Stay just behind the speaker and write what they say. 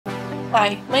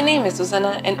Hi, my name is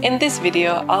Susanna, and in this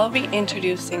video I'll be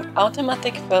introducing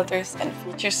automatic filters and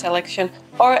feature selection,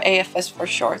 or AFS for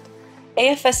short.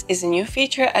 AFS is a new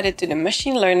feature added to the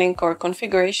machine learning core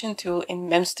configuration tool in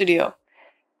MEMS Studio.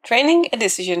 Training a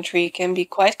decision tree can be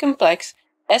quite complex,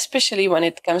 especially when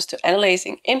it comes to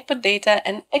analyzing input data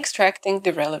and extracting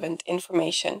the relevant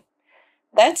information.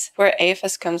 That's where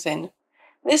AFS comes in.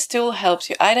 This tool helps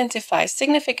you identify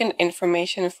significant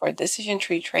information for decision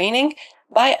tree training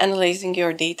by analyzing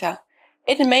your data.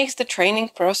 It makes the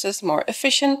training process more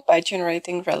efficient by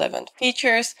generating relevant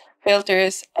features,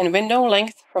 filters, and window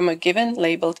length from a given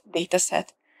labeled dataset.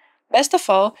 Best of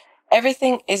all,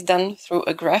 everything is done through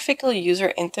a graphical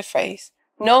user interface.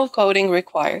 No coding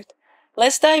required.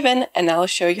 Let's dive in and I'll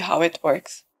show you how it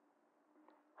works.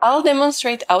 I'll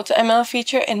demonstrate AutoML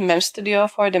feature in MEMS Studio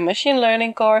for the machine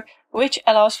learning core, which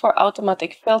allows for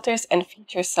automatic filters and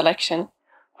feature selection.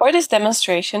 For this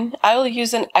demonstration, I will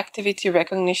use an activity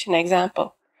recognition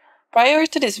example. Prior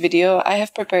to this video, I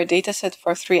have prepared a dataset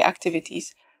for 3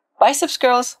 activities: biceps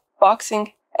curls,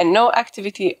 boxing, and no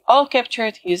activity, all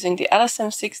captured using the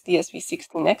LSM6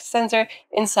 DSV16X sensor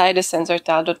inside the sensor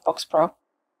tile.box Pro.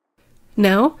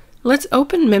 Now, let's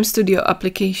open MEMS Studio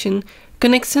application,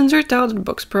 connect sensor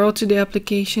tile.box Pro to the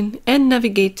application, and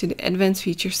navigate to the Advanced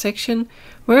Features section,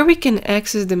 where we can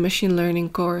access the machine learning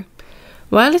core.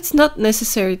 While it's not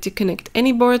necessary to connect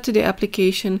any board to the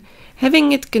application,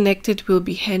 having it connected will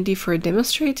be handy for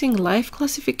demonstrating live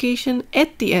classification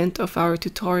at the end of our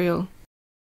tutorial.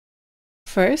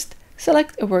 First,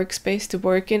 select a workspace to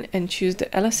work in and choose the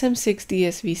LSM6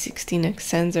 DSV16X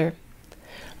sensor.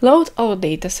 Load all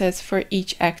datasets for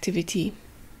each activity.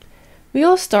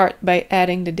 We'll start by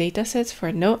adding the datasets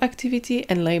for no activity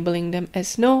and labeling them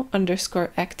as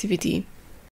no_activity.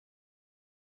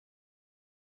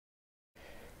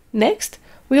 Next,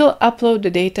 we'll upload the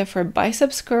data for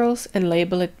biceps curls and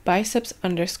label it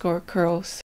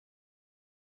biceps_curls.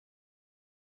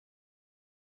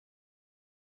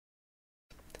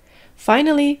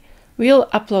 Finally, we'll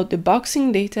upload the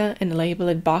boxing data and label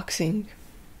it boxing.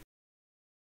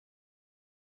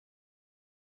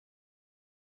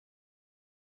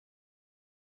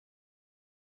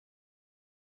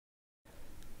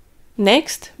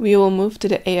 Next, we will move to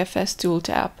the AFS tool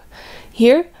tab.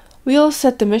 Here, we'll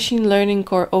set the machine learning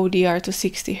core ODR to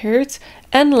 60 Hz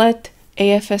and let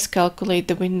AFS calculate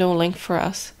the window length for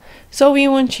us, so we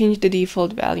won't change the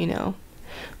default value now.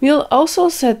 We'll also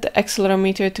set the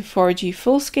accelerometer to 4G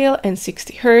full scale and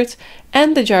 60 Hz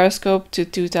and the gyroscope to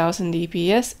 2000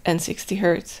 dps and 60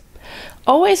 Hz.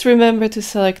 Always remember to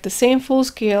select the same full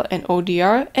scale and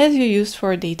ODR as you used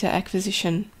for data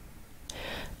acquisition.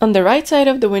 On the right side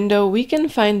of the window, we can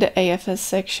find the AFS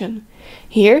section.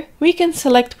 Here, we can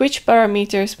select which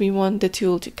parameters we want the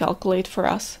tool to calculate for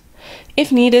us.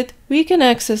 If needed, we can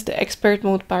access the expert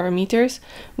mode parameters,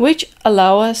 which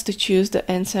allow us to choose the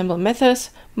ensemble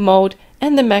methods, mode,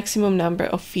 and the maximum number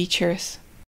of features.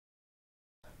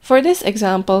 For this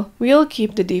example, we'll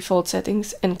keep the default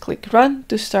settings and click Run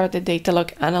to start the data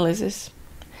log analysis.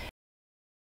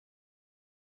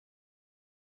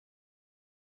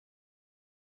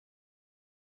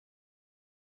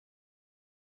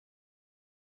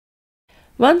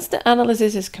 Once the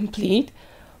analysis is complete,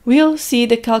 we'll see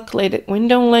the calculated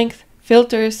window length,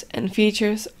 filters, and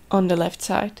features on the left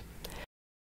side.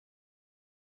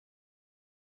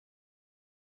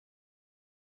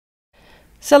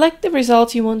 Select the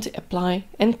result you want to apply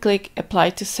and click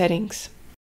Apply to Settings.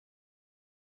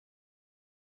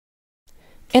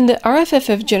 In the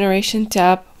Rffff Generation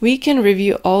tab, we can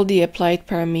review all the applied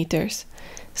parameters,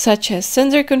 such as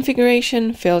sensor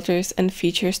configuration, filters, and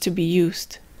features to be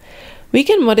used. We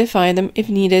can modify them if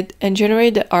needed and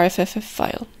generate the Rffff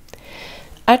file.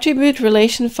 Attribute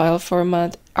Relation File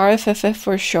Format, Rffff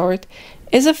for short,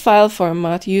 is a file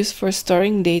format used for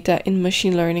storing data in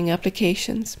machine learning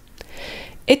applications.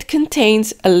 It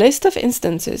contains a list of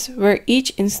instances where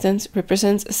each instance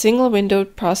represents a single window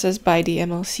processed by the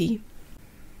MLC.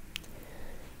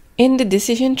 In the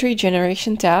Decision Tree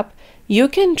Generation tab, you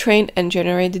can train and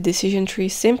generate the decision tree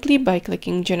simply by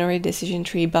clicking Generate Decision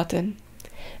Tree button.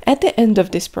 At the end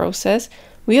of this process,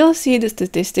 we'll see the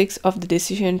statistics of the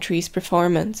decision tree's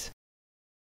performance.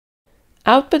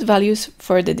 Output values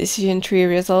for the decision tree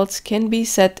results can be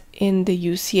set in the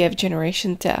UCF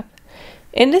Generation tab.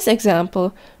 In this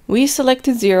example, we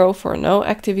selected 0 for no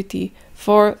activity,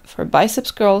 4 for biceps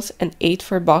curls, and 8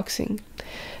 for boxing.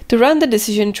 To run the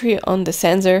decision tree on the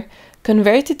sensor,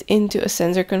 convert it into a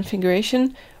sensor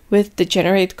configuration with the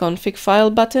Generate Config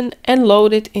File button and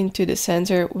load it into the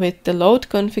sensor with the Load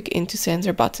Config into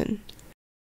Sensor button.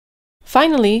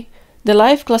 Finally, The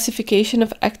live classification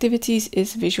of activities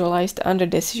is visualized under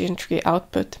decision tree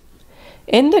output.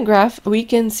 In the graph, we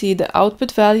can see the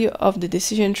output value of the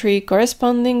decision tree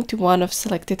corresponding to one of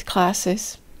selected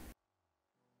classes.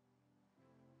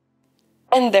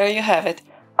 And there you have it.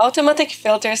 Automatic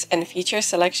filters and feature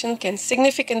selection can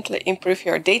significantly improve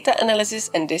your data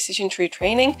analysis and decision tree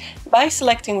training by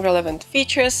selecting relevant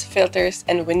features, filters,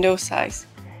 and window size.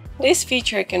 This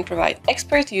feature can provide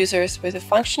expert users with a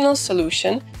functional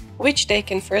solution which they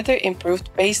can further improve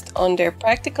based on their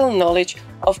practical knowledge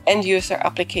of end-user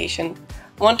application.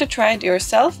 Want to try it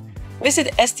yourself?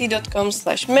 Visit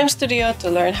st.com/memstudio to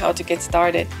learn how to get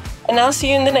started. And I'll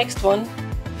see you in the next one.